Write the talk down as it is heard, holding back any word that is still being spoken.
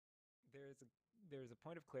there's a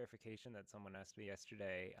point of clarification that someone asked me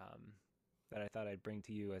yesterday that I thought I'd bring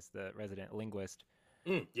to you as the resident linguist.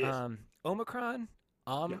 Yes. Omicron,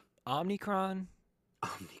 Yeah. Omnicron,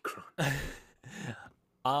 Omnicron.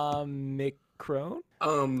 Omicron.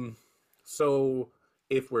 Um, so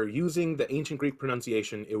if we're using the ancient Greek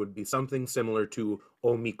pronunciation, it would be something similar to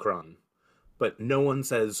Omicron, but no one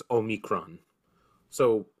says Omicron.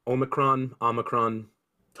 So Omicron,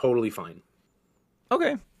 totally fine.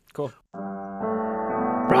 Okay, cool.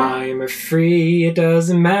 Rhyme or free, it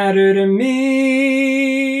doesn't matter to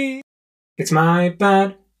me. It's my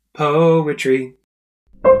bad poetry.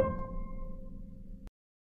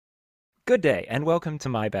 Good day, and welcome to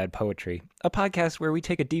My Bad Poetry, a podcast where we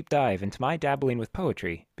take a deep dive into my dabbling with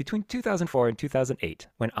poetry between 2004 and 2008,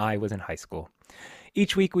 when I was in high school.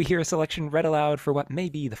 Each week we hear a selection read aloud for what may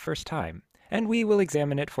be the first time, and we will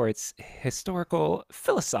examine it for its historical,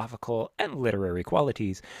 philosophical, and literary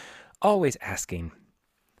qualities, always asking,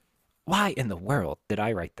 why in the world did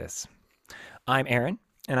I write this? I'm Aaron,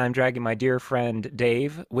 and I'm dragging my dear friend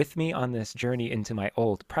Dave with me on this journey into my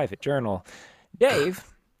old private journal. Dave,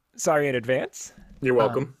 sorry in advance. You're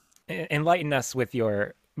welcome. Enlighten us with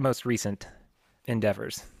your most recent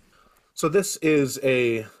endeavors. So this is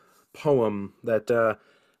a poem that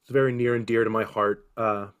is very near and dear to my heart.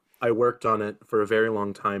 I worked on it for a very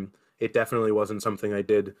long time. It definitely wasn't something I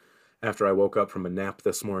did after I woke up from a nap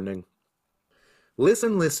this morning.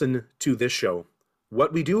 Listen to this show.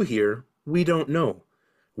 What we do here, we don't know.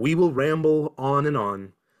 We will ramble on and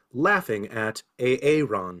on, laughing at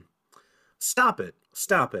Aaron. Stop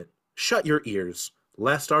it, shut your ears,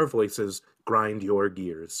 lest our voices grind your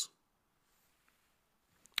gears.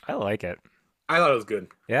 I like it. I thought it was good.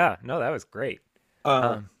 Yeah, no, that was great.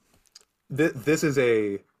 Uh, this is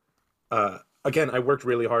a, again, I worked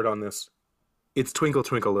really hard on this. It's Twinkle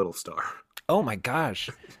Twinkle Little Star. Oh my gosh.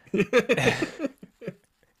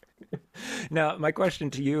 Now, my question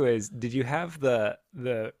to you is, did you have the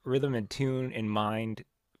rhythm and tune in mind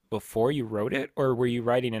before you wrote it, or were you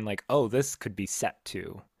writing in like, oh, this could be set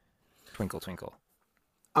to Twinkle Twinkle?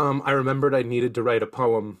 I remembered I needed to write a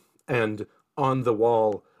poem, and on the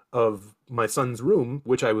wall of my son's room,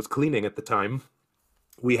 which I was cleaning at the time,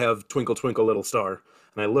 we have Twinkle Twinkle Little Star.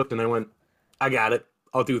 And I looked and I went, I got it.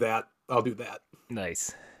 I'll do that.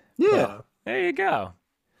 Nice. Yeah. Well, there you go.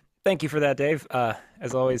 Thank you for that, Dave.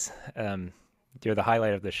 As always, you're the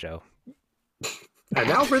highlight of the show. And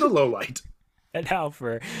now for the low light. And now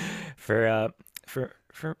for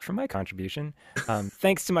my contribution.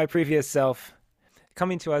 Thanks to my previous self,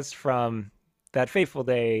 coming to us from that fateful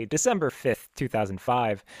day, December 5th,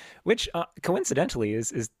 2005, which coincidentally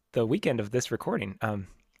is the weekend of this recording.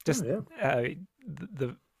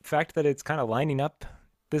 The fact that it's kind of lining up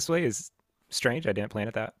this way is strange. I didn't plan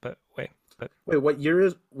it that, but wait, What year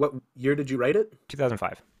did you write it?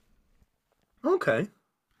 2005. Okay.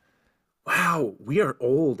 Wow, we are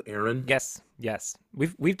old, Aaron. Yes.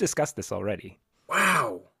 We've discussed this already.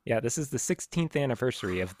 Wow. Yeah, this is the 16th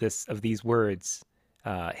anniversary of these words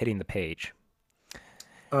hitting the page.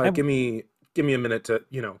 Give me a minute to,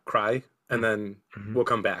 cry, and then we'll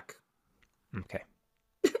come back. Okay.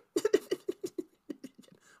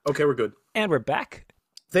 Okay, we're good. And we're back.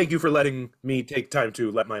 Thank you for letting me take time to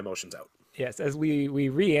let my emotions out. Yes, as we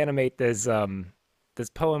reanimate this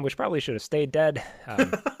poem, which probably should have stayed dead.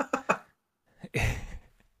 I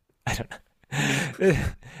don't know.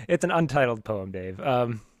 It's an untitled poem, Dave.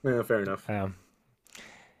 Yeah, fair enough.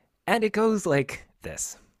 And it goes like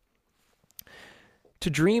this. To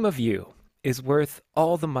dream of you is worth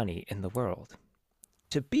all the money in the world.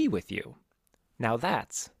 To be with you, now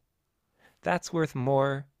that's worth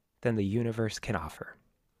more than the universe can offer.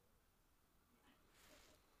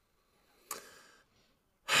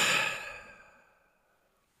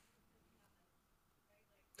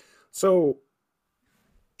 So,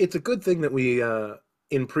 it's a good thing that we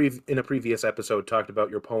in a previous episode talked about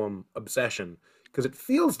your poem Obsession, because it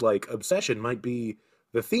feels like obsession might be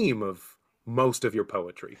the theme of most of your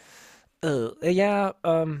poetry. Yeah,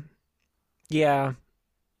 yeah.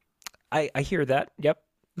 I hear that. Yep.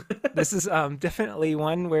 This is definitely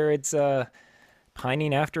one where it's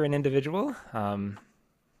pining after an individual.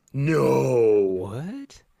 No.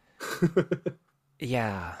 What?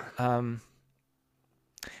 Yeah.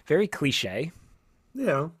 Very cliche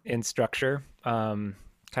Yeah. in structure.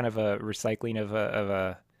 Kind of a recycling of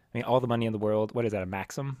a. I mean, all the money in the world. What is that? A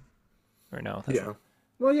maxim? Or no? Yeah.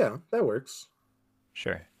 Well, yeah, that works.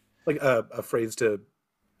 Sure. Like a phrase to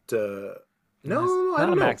no, I Not a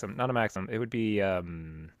don't know. maxim. Not a maxim. It would be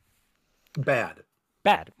Bad.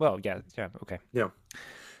 bad. Well, yeah. Okay. Yeah.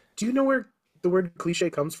 Do you know where the word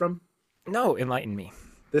cliche comes from? No, enlighten me.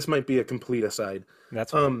 This might be a complete aside.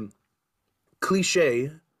 That's fine.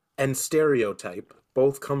 Cliche and stereotype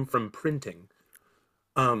both come from printing.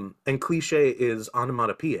 And cliche is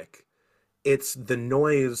onomatopoeic. It's the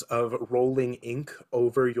noise of rolling ink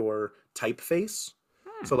over your typeface.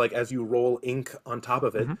 So like as you roll ink on top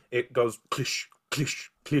of it, it goes clish, clish,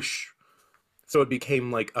 clish. So it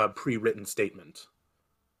became like a pre-written statement.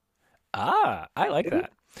 Ah, I like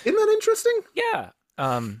that. Isn't that interesting? Yeah.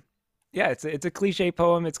 Yeah, it's a cliche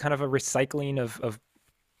poem. It's kind of a recycling of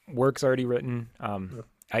works already written,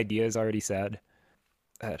 ideas already said.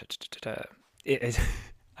 It,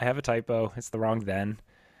 I have a typo. It's the wrong then.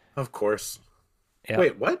 Of course. Yeah.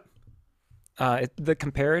 Wait, what? The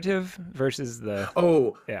comparative versus the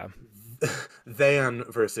Oh, yeah. than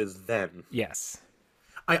versus then. Yes.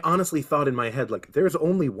 I honestly thought in my head, like, there's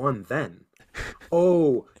only one then.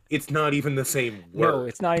 Oh, it's not even the same word. No,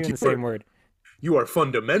 it's not even the same word. You are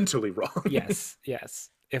fundamentally wrong. Yes, yes.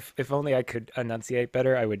 If only I could enunciate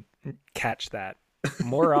better, I would catch that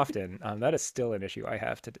more often. That is still an issue I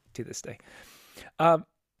have to this day.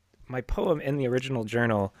 My poem in the original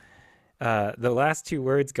journal, the last two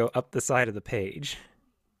words go up the side of the page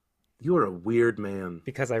You are a weird man.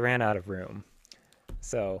 because I ran out of room.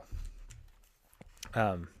 So,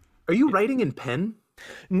 Are you writing in pen?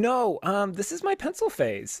 no, this is my pencil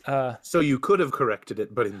phase. So you could have corrected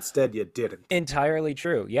it, but instead you didn't. Entirely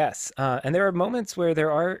true, yes. And there are moments where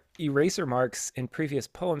there are eraser marks in previous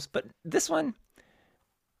poems, but this one,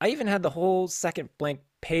 I even had the whole second blank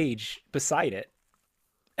page beside it.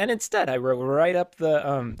 And instead, I wrote right up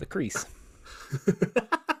the crease.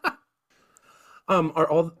 Are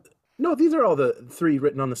all No, these are all the three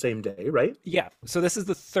written on the same day, right? Yeah, so this is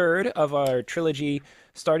the third of our trilogy,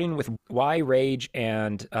 starting with Why Rage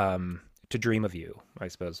and To Dream of You, I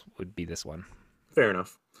suppose would be this one. Fair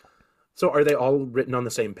enough. So are they all written on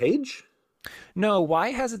the same page? No, Why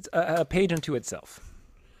has a page unto itself.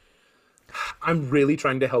 I'm really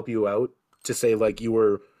trying to help you out to say like you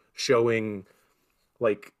were showing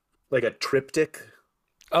like a triptych,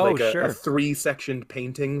 Oh, like sure. a three-sectioned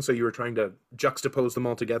painting, so you were trying to juxtapose them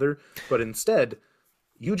all together, but instead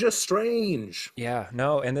you just strange. Yeah,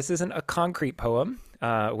 no, and this isn't a concrete poem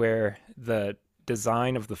where the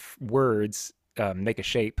design of the words make a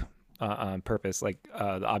shape on purpose, like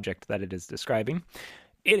the object that it is describing.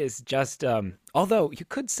 It is just, although you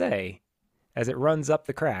could say, as it runs up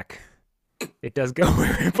the crack, it does go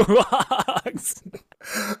where it belongs.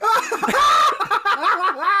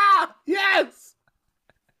 Yes.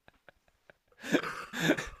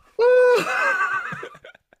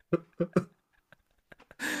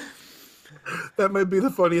 That might be the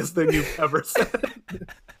funniest thing you've ever said.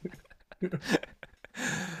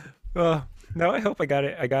 Oh, no, I hope I got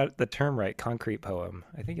it. I got the term right. Concrete poem,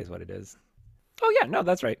 I think is what it is. Oh yeah, no,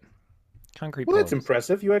 that's right. Concrete Well, that's poems.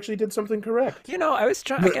 impressive. You actually did something correct. You know, I was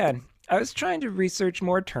trying again. I was trying to research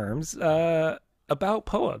more terms about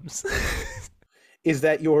poems. Is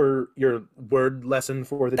that your word lesson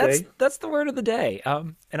for the day? That's the word of the day.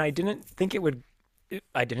 And I didn't think it would.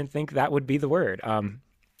 I didn't think that would be the word.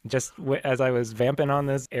 Just as I was vamping on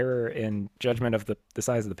this error in judgment of the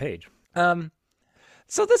size of the page.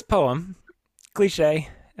 So this poem, cliche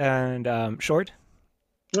and short,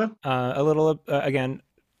 Yeah. a little again,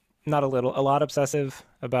 not a little, a lot obsessive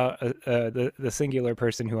about the singular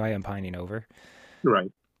person who I am pining over.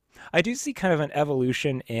 Right. I do see kind of an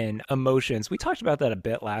evolution in emotions. We talked about that a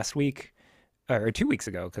bit last week, or 2 weeks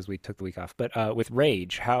ago, because we took the week off. But with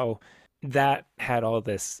Rage, how that had all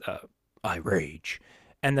this, I rage.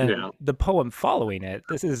 And then Yeah. the poem following it,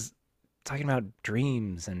 this is talking about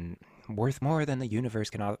dreams and worth more than the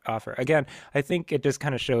universe can offer. Again, I think it just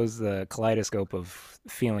kind of shows the kaleidoscope of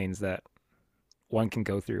feelings that one can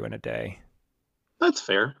go through in a day. That's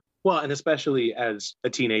fair. Well, and especially as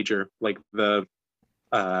a teenager, like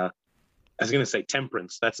I was going to say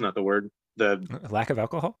temperance. That's not the word. The Lack of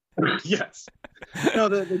alcohol? yes. No,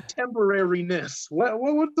 the temporariness. What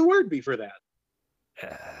would the word be for that?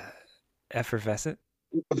 Effervescent?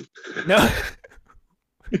 No.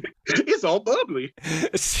 It's all bubbly.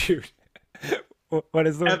 Shoot. What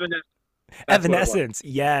is the word? That's what it was. Evanescence.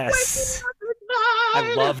 Yes.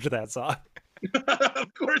 I loved that song.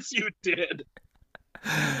 Of course you did.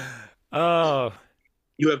 Oh,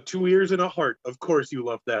 You have 2 ears and a heart. Of course you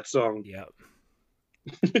love that song. yeah.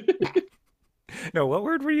 No, what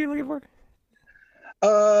word were you looking for?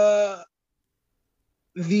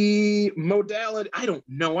 The modality, I don't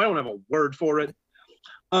know. I don't have a word for it.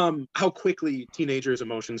 How quickly teenagers'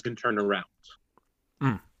 emotions can turn around.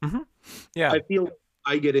 Mm-hmm. Yeah. I feel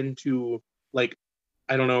I get into like,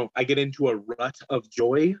 I don't know, I get into a rut of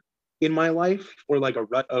joy in my life, or like a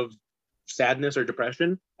rut of sadness or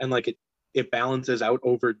depression, and like it balances out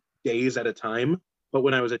over days at a time. But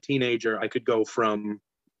when I was a teenager, I could go from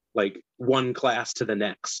like one class to the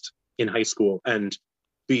next in high school and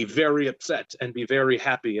be very upset and be very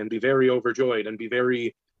happy and be very overjoyed and be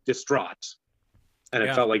very distraught. And it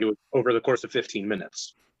Yeah. felt like it was over the course of 15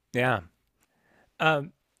 minutes. Yeah.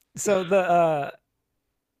 So the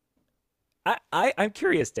I'm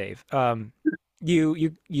curious, Dave.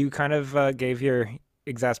 You kind of gave your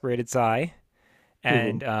exasperated sigh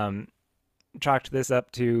Mhm. and chalked this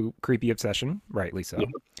up to creepy obsession, rightly Yeah.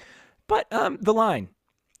 so. But the line,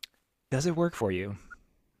 does it work for you?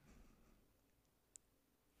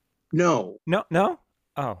 No, No, no.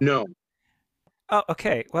 Oh, no. oh,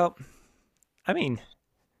 okay. Well, I mean,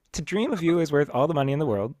 to dream of you is worth all the money in the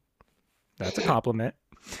world. That's a compliment.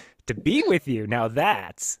 To be with you, now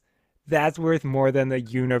that's worth more than the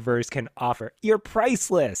universe can offer. You're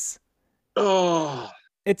priceless. Oh,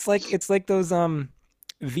 It's like those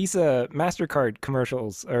Visa MasterCard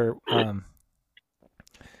commercials or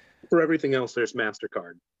for everything else, there's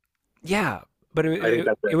MasterCard. yeah, but I think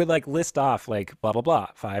that's it it. would like list off like blah blah blah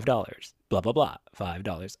 $5, blah blah blah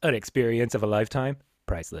 $5, an experience of a lifetime,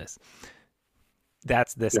 priceless.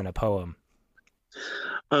 That's this Yeah. in a poem.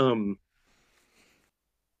 Um,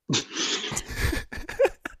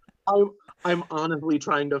 I, I'm honestly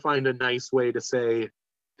trying to find a nice way to say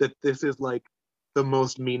that this is like the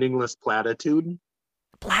most meaningless platitude.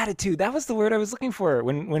 Platitude. That was the word I was looking for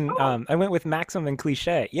when Oh. I went with maxim and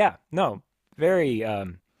cliche. Yeah, no, very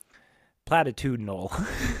platitudinal.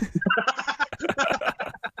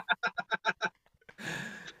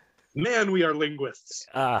 Man, we are linguists.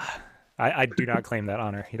 uh, I do not claim that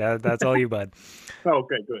honor. That's all you, bud.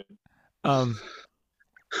 Okay, good. Um,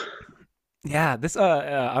 yeah, this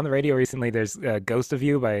on the radio recently. There's "Ghost of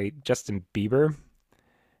You" by Justin Bieber,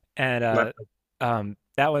 and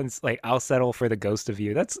that one's like "I'll settle for the ghost of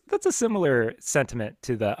you." That's a similar sentiment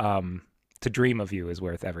to the to "Dream of You is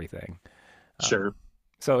worth everything." Um, Sure.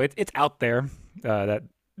 so it's out there. That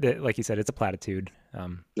like you said, it's a platitude.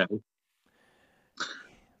 No.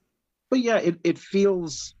 But yeah, it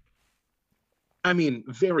feels, I mean,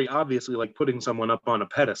 very obviously like putting someone up on a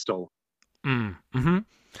pedestal, Mm-hmm.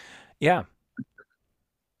 Yeah.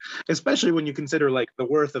 especially when you consider like the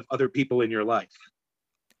worth of other people in your life.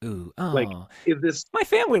 Ooh. Like, Oh, is this my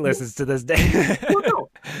family listens to this day. well, no,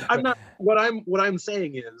 I'm not what I'm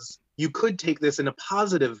saying is you could take this in a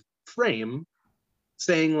positive frame,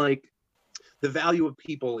 saying like the value of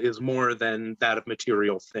people is more than that of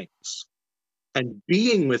material things. And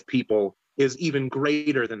being with people is even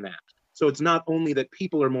greater than that. So it's not only that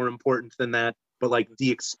people are more important than that, but like the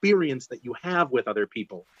experience that you have with other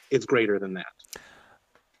people is greater than that.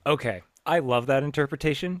 Okay, I love that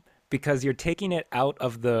interpretation because you're taking it out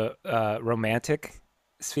of the romantic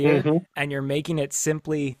sphere Mm-hmm. and you're making it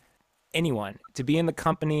simply anyone to be in the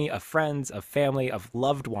company of friends, of family, of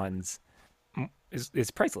loved ones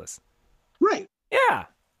is priceless. Right. Yeah.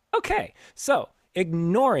 Okay. So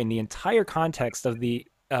ignoring the entire context of the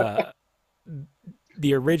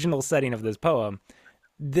original setting of this poem,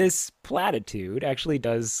 this platitude actually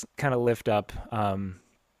does kind of lift up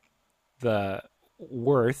the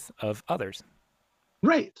worth of others.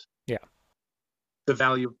 Right. Yeah. The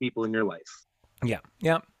value of people in your life. Yeah.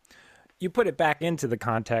 Yeah. You put it back into the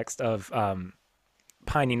context of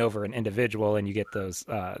pining over an individual, and you get those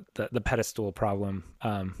the pedestal problem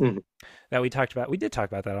Mhm. that we talked about. We did talk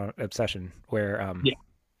about that on Obsession, where Yeah.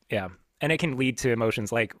 yeah, and it can lead to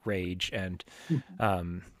emotions like rage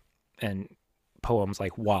um, and poems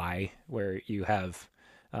like Why, where you have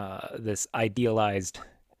this idealized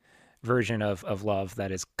version of love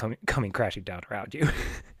that is coming crashing down around you.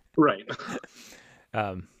 Right.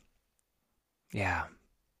 um, yeah.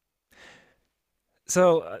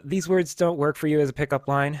 So these words don't work for you as a pickup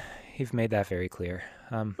line. You've made that very clear.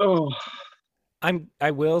 Oh,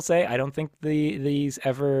 I will say I don't think these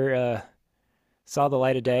ever saw the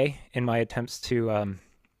light of day in my attempts to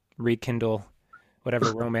rekindle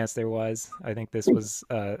whatever romance there was. I think this was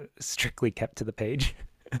strictly kept to the page.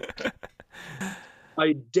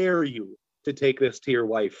 I dare you to take this to your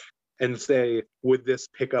wife and say, would this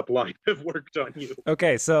pickup line have worked on you?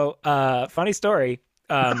 Okay, so funny story.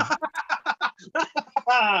 That's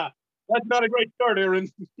not a great start, Aaron.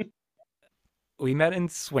 We met in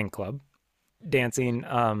swing club dancing,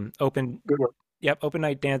 open. Good work. Yep, open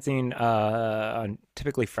night dancing on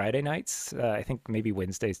typically Friday nights. I think maybe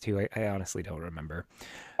Wednesdays too. I honestly don't remember.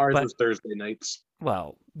 Ours But was Thursday nights.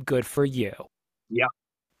 well, good for you. Yeah.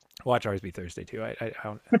 Watch ours be Thursday too. I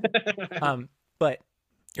don't. But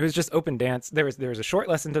it was just open dance. There was a short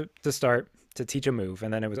lesson to start to teach a move,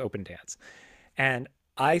 and then it was open dance. And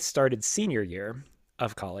I started senior year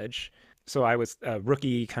of college, so I was a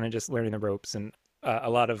rookie, kind of just learning the ropes, and a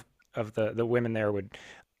lot of the women there would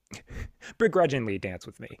begrudgingly dance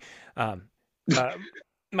with me. Um, uh,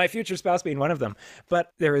 my future spouse being one of them.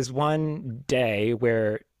 But there was one day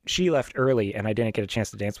where she left early and I didn't get a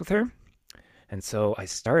chance to dance with her. And so I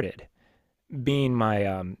started being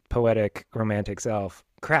my poetic, romantic self,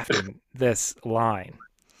 crafting this line.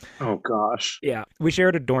 Oh gosh. Yeah, we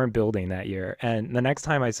shared a dorm building that year. And the next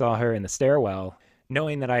time I saw her in the stairwell,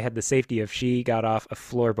 knowing that I had the safety of she got off a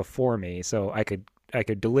floor before me, so I could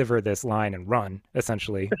deliver this line and run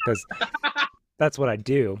essentially because that's what I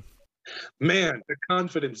do. Man, the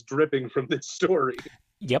confidence dripping from this story.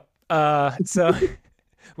 Yep. So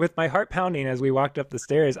with my heart pounding as we walked up the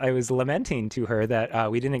stairs, I was lamenting to her that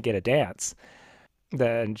we didn't get a dance.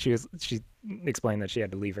 Then she explained that she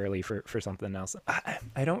had to leave early for something else.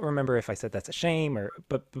 I don't remember if I said that's a shame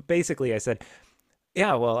but basically I said,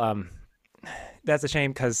 yeah, well, that's a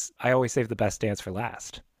shame because I always save the best dance for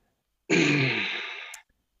last.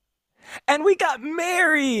 And we got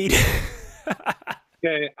married.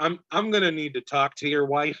 Okay, I'm gonna need to talk to your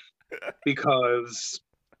wife because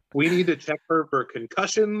we need to check her for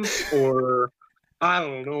concussions or I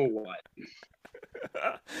don't know what.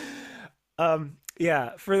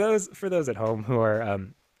 Yeah, for those at home who are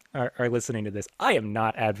listening to this, I am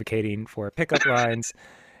not advocating for pickup lines.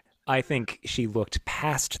 I think she looked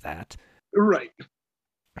past that. Right.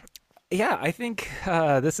 Yeah, I think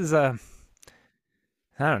this is I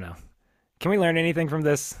don't know. Can we learn anything from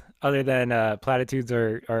this other than platitudes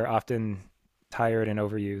are often tired and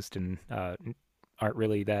overused and aren't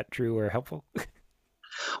really that true or helpful?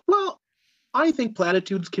 Well, I think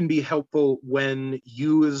platitudes can be helpful when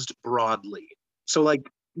used broadly. So like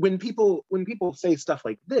when people say stuff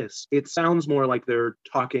like this, it sounds more like they're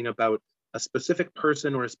talking about a specific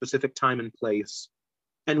person or a specific time and place.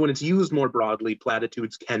 And when it's used more broadly,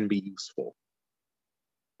 platitudes can be useful.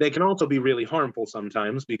 They can also be really harmful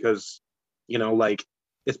sometimes because, like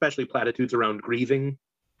especially platitudes around grieving,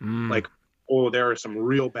 Mm, like, oh, there are some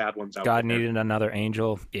real bad ones out God there. needed another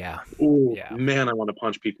angel. Yeah, Oh yeah, man, I want to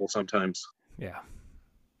punch people sometimes. yeah.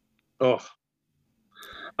 Oh,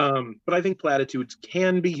 but I think platitudes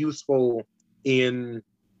can be useful in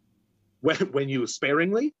when used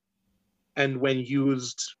sparingly and when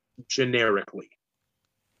used generically.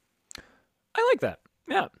 I like that.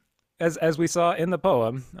 Yeah, as we saw in the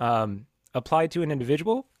poem, applied to an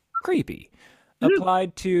individual, creepy. Yeah.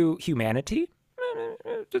 Applied to humanity,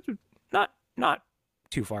 not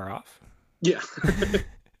too far off. Yeah.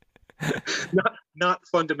 Not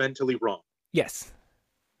fundamentally wrong. Yes.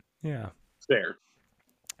 Yeah. Fair.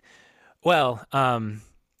 Well,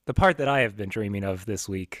 the part that I have been dreaming of this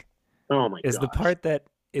week Oh my is the gosh. part that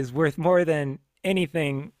is worth more than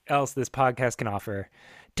anything else this podcast can offer.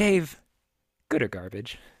 Dave, good or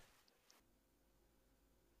garbage?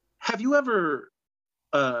 Have you ever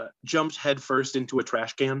jumped headfirst into a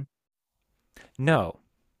trash can? No,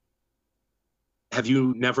 Have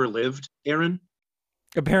you never lived, Aaron?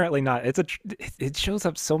 apparently not. It shows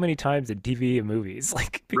up so many times in TV and movies.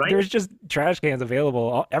 Like Right? there's just trash cans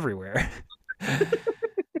available everywhere.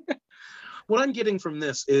 What I'm getting from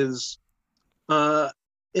this is uh,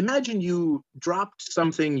 imagine you dropped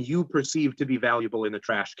something you perceived to be valuable in a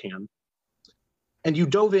trash can and you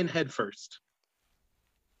dove in headfirst.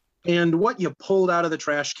 And what you pulled out of the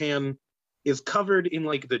trash can is covered in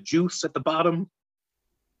like the juice at the bottom.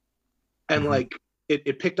 And Mhm. like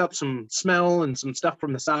it picked up some smell and some stuff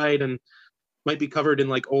from the side and might be covered in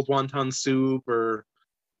like old wonton soup or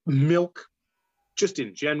milk, just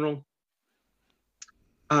in general.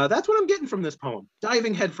 That's what I'm getting from this poem.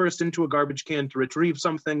 Diving headfirst into a garbage can to retrieve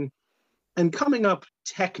something and coming up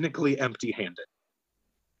technically empty handed.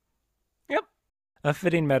 Yep, a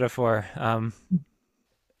fitting metaphor.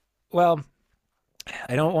 Well,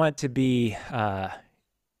 I don't want to be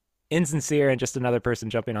insincere and just another person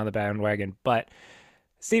jumping on the bandwagon, but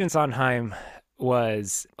Stephen Sondheim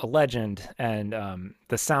was a legend and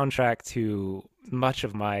the soundtrack to much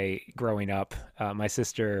of my growing up. My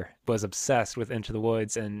sister was obsessed with Into the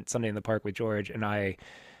Woods and Sunday in the Park with George, and I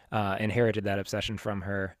inherited that obsession from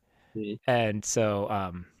her. Mhm. And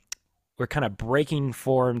so we're kind of breaking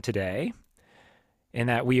form today in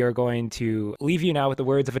that we are going to leave you now with the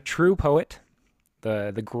words of a true poet,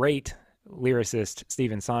 the great lyricist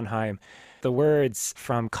Stephen Sondheim. The words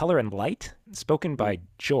from Color and Light, spoken by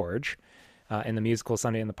George in the musical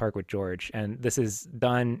Sunday in the Park with George. And this is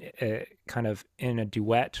done kind of in a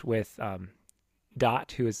duet with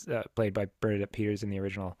Dot, who is played by Bernadette Peters in the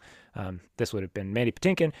original. This would have been Mandy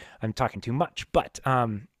Patinkin. I'm talking too much, but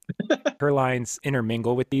Her lines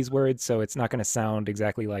intermingle with these words, so it's not going to sound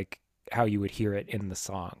exactly like how you would hear it in the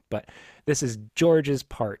song. But this is George's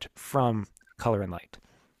part from Color and Light,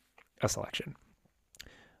 a selection.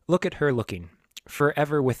 Look at her looking,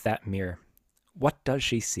 forever with that mirror. What does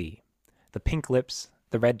she see? The pink lips,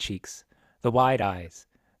 the red cheeks, the wide eyes,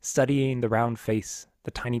 studying the round face,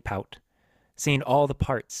 the tiny pout, seeing all the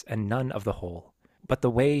parts and none of the whole. But the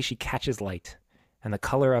way she catches light, and the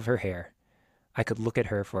color of her hair, I could look at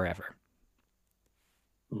her forever.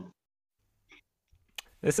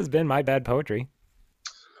 This has been my bad poetry.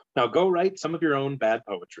 Now go write some of your own bad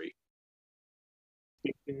poetry.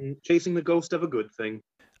 Chasing the ghost of a good thing.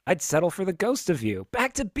 I'd settle for the ghost of you.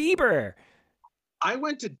 Back to Bieber. I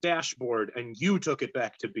went to Dashboard and you took it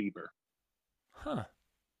back to Bieber. Huh.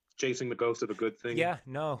 Chasing the ghost of a good thing. Yeah,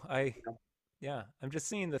 no, I'm just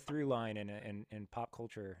seeing the through line in pop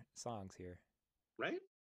culture songs here. Right?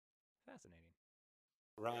 Fascinating.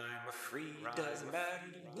 Rhyme or free doesn't matter.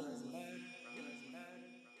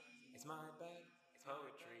 It's my bad.